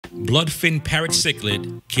Blood-fin Parrot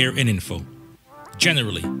Cichlid, care and info.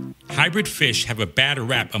 Generally, hybrid fish have a bad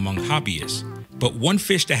rap among hobbyists, but one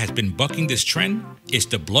fish that has been bucking this trend is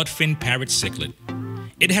the Blood-fin Parrot Cichlid.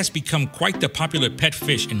 It has become quite the popular pet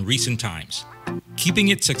fish in recent times. Keeping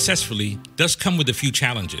it successfully does come with a few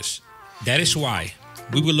challenges. That is why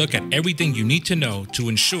we will look at everything you need to know to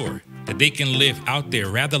ensure that they can live out their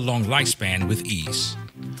rather long lifespan with ease.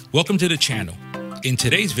 Welcome to the channel. In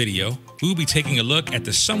today's video, we will be taking a look at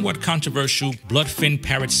the somewhat controversial Blood-fin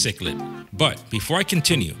Parrot Cichlid. But before I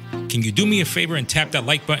continue, can you do me a favor and tap that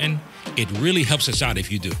like button? It really helps us out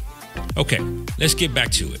if you do. Okay, let's get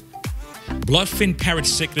back to it. Blood-fin Parrot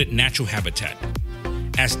Cichlid natural habitat.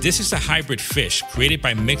 As this is a hybrid fish created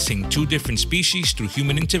by mixing two different species through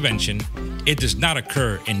human intervention, it does not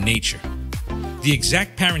occur in nature. The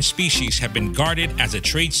exact parent species have been guarded as a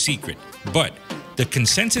trade secret, but the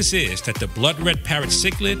consensus is that the blood red parrot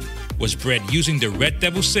cichlid was bred using the red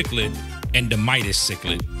devil cichlid and the Midas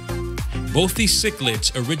cichlid. Both these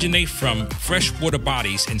cichlids originate from freshwater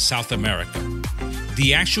bodies in South America.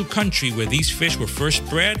 The actual country where these fish were first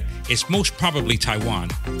bred is most probably Taiwan.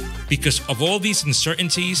 Because of all these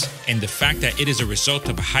uncertainties and the fact that it is a result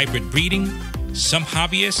of hybrid breeding, some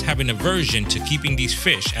hobbyists have an aversion to keeping these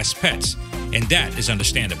fish as pets, and that is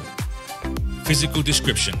understandable. Physical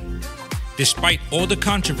description. Despite all the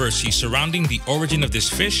controversy surrounding the origin of this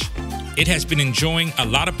fish, it has been enjoying a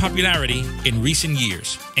lot of popularity in recent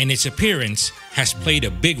years, and its appearance has played a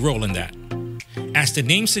big role in that. As the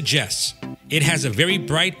name suggests, it has a very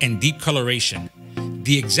bright and deep coloration.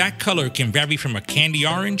 The exact color can vary from a candy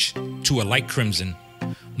orange to a light crimson.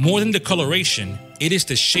 More than the coloration, it is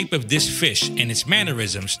the shape of this fish and its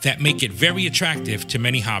mannerisms that make it very attractive to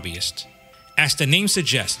many hobbyists. As the name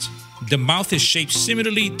suggests, the mouth is shaped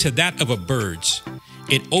similarly to that of a bird's.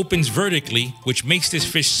 It opens vertically, which makes this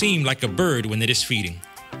fish seem like a bird when it is feeding.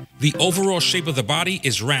 The overall shape of the body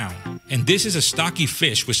is round, and this is a stocky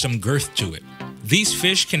fish with some girth to it. These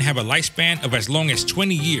fish can have a lifespan of as long as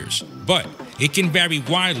 20 years, but it can vary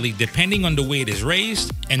widely depending on the way it is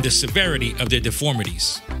raised and the severity of their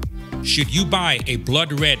deformities. Should you buy a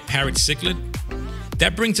blood red parrot cichlid?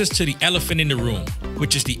 That brings us to the elephant in the room,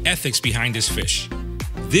 which is the ethics behind this fish.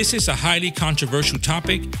 This is a highly controversial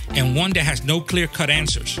topic and one that has no clear-cut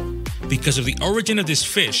answers. Because of the origin of this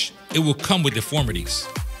fish, it will come with deformities.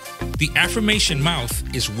 The aforementioned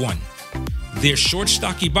mouth is one. Their short,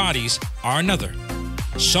 stocky bodies are another.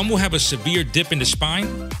 Some will have a severe dip in the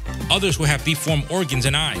spine, others will have deformed organs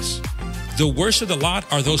and eyes. The worst of the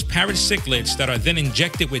lot are those parrot cichlids that are then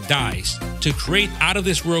injected with dyes to create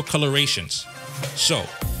out-of-this-world colorations. So,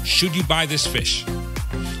 should you buy this fish?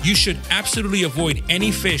 You should absolutely avoid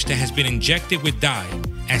any fish that has been injected with dye,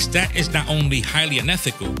 as that is not only highly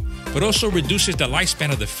unethical, but also reduces the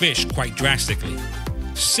lifespan of the fish quite drastically.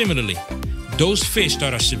 Similarly, those fish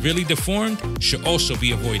that are severely deformed should also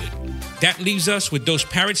be avoided. That leaves us with those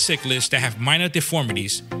parrot cichlids that have minor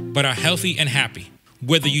deformities, but are healthy and happy.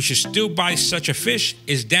 Whether you should still buy such a fish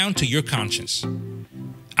is down to your conscience.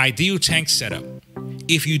 Ideal tank setup.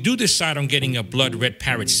 If you do decide on getting a blood red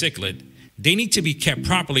parrot cichlid, they need to be kept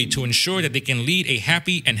properly to ensure that they can lead a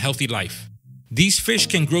happy and healthy life. These fish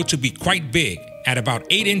can grow to be quite big, at about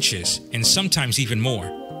 8 inches and sometimes even more.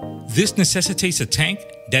 This necessitates a tank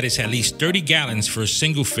that is at least 30 gallons for a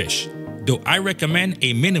single fish, though I recommend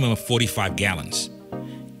a minimum of 45 gallons.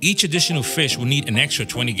 Each additional fish will need an extra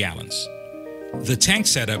 20 gallons. The tank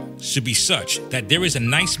setup should be such that there is a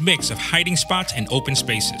nice mix of hiding spots and open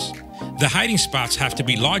spaces. The hiding spots have to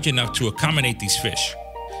be large enough to accommodate these fish.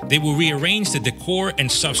 They will rearrange the decor and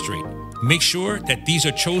substrate. Make sure that these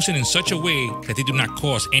are chosen in such a way that they do not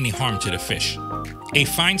cause any harm to the fish. A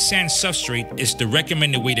fine sand substrate is the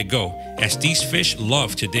recommended way to go, as these fish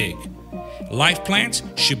love to dig. Live plants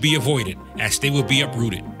should be avoided, as they will be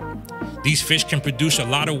uprooted. These fish can produce a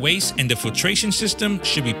lot of waste, and the filtration system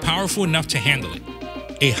should be powerful enough to handle it.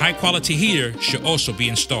 A high-quality heater should also be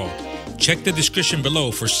installed. Check the description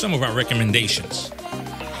below for some of our recommendations.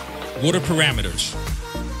 Water parameters.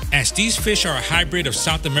 As these fish are a hybrid of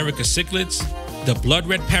South America cichlids, the blood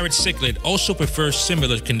red parrot cichlid also prefers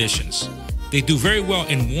similar conditions. They do very well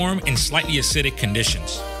in warm and slightly acidic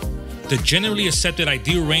conditions. The generally accepted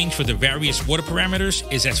ideal range for the various water parameters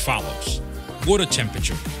is as follows. Water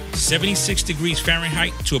temperature, 76 degrees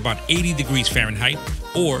Fahrenheit to about 80 degrees Fahrenheit,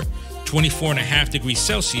 or 24.5 degrees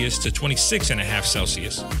Celsius to 26.5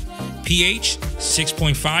 Celsius. pH,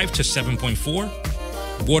 6.5 to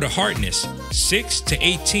 7.4. Water hardness, 6 to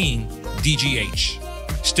 18 DGH.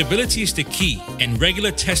 Stability is the key, and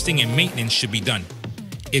regular testing and maintenance should be done.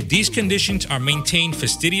 If these conditions are maintained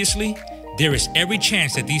fastidiously, there is every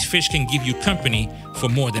chance that these fish can give you company for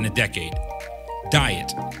more than a decade.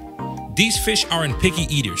 Diet. These fish aren't picky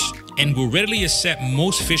eaters and will readily accept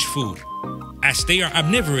most fish food. As they are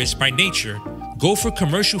omnivorous by nature, go for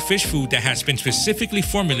commercial fish food that has been specifically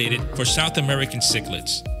formulated for South American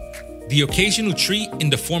cichlids. The occasional treat in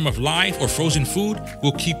the form of live or frozen food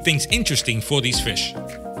will keep things interesting for these fish.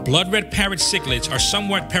 Blood red parrot cichlids are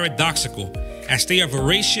somewhat paradoxical, as they are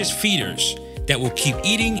voracious feeders that will keep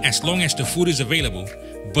eating as long as the food is available,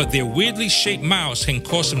 but their weirdly shaped mouths can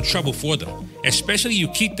cause some trouble for them, especially if you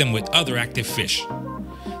keep them with other active fish.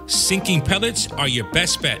 Sinking pellets are your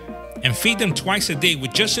best bet, and feed them twice a day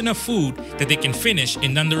with just enough food that they can finish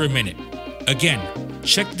in under a minute. Again,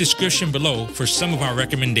 check the description below for some of our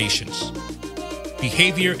recommendations.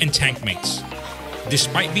 Behavior and tank mates.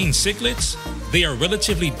 Despite being cichlids, they are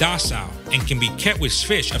relatively docile and can be kept with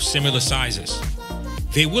fish of similar sizes.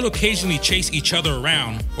 They will occasionally chase each other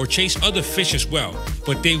around or chase other fish as well,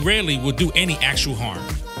 but they rarely will do any actual harm.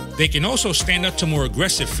 They can also stand up to more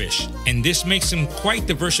aggressive fish, and this makes them quite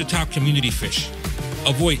the versatile community fish.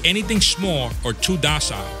 Avoid anything small or too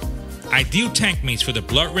docile. Ideal tank mates for the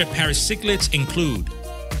blood red parrot cichlids include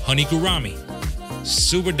honey gourami,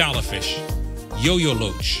 silver dollarfish, yo-yo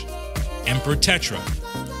loach, emperor tetra,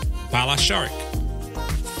 bala shark,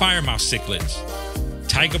 firemouth cichlids,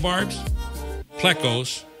 tiger barbs,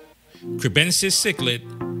 plecos, crebensis cichlid,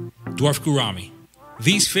 dwarf gourami.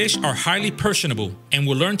 These fish are highly personable and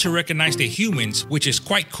will learn to recognize the humans, which is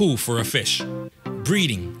quite cool for a fish.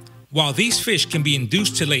 Breeding. While these fish can be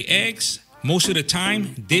induced to lay eggs, most of the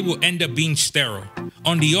time they will end up being sterile.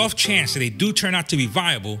 On the off chance that they do turn out to be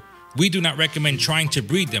viable, we do not recommend trying to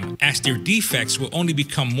breed them, as their defects will only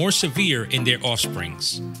become more severe in their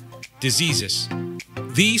offsprings. Diseases.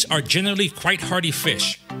 These are generally quite hardy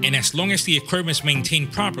fish, and as long as the aquarium is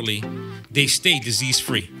maintained properly, they stay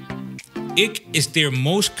disease-free. Ick is their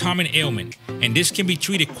most common ailment, and this can be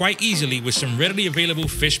treated quite easily with some readily available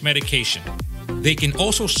fish medication. They can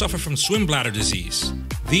also suffer from swim bladder disease.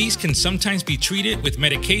 These can sometimes be treated with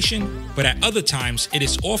medication, but at other times it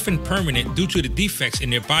is often permanent due to the defects in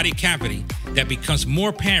their body cavity that becomes more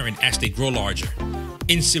apparent as they grow larger.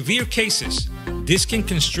 In severe cases, this can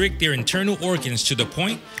constrict their internal organs to the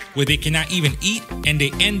point where they cannot even eat and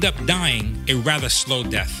they end up dying a rather slow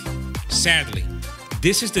death. Sadly,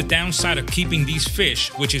 this is the downside of keeping these fish,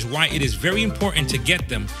 which is why it is very important to get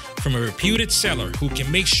them from a reputed seller who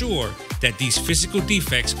can make sure that these physical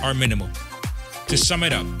defects are minimal. To sum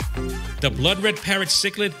it up, the blood red parrot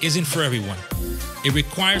cichlid isn't for everyone. It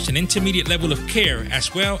requires an intermediate level of care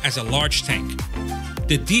as well as a large tank.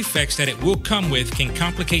 The defects that it will come with can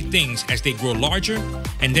complicate things as they grow larger,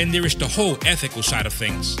 and then there is the whole ethical side of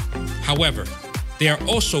things. However, they are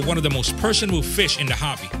also one of the most personable fish in the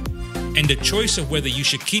hobby, and the choice of whether you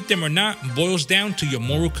should keep them or not boils down to your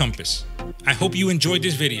moral compass. I hope you enjoyed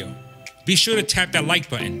this video. Be sure to tap that like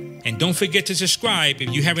button, and don't forget to subscribe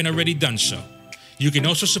if you haven't already done so. You can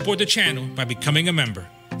also support the channel by becoming a member.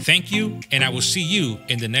 Thank you, and I will see you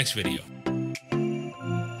in the next video.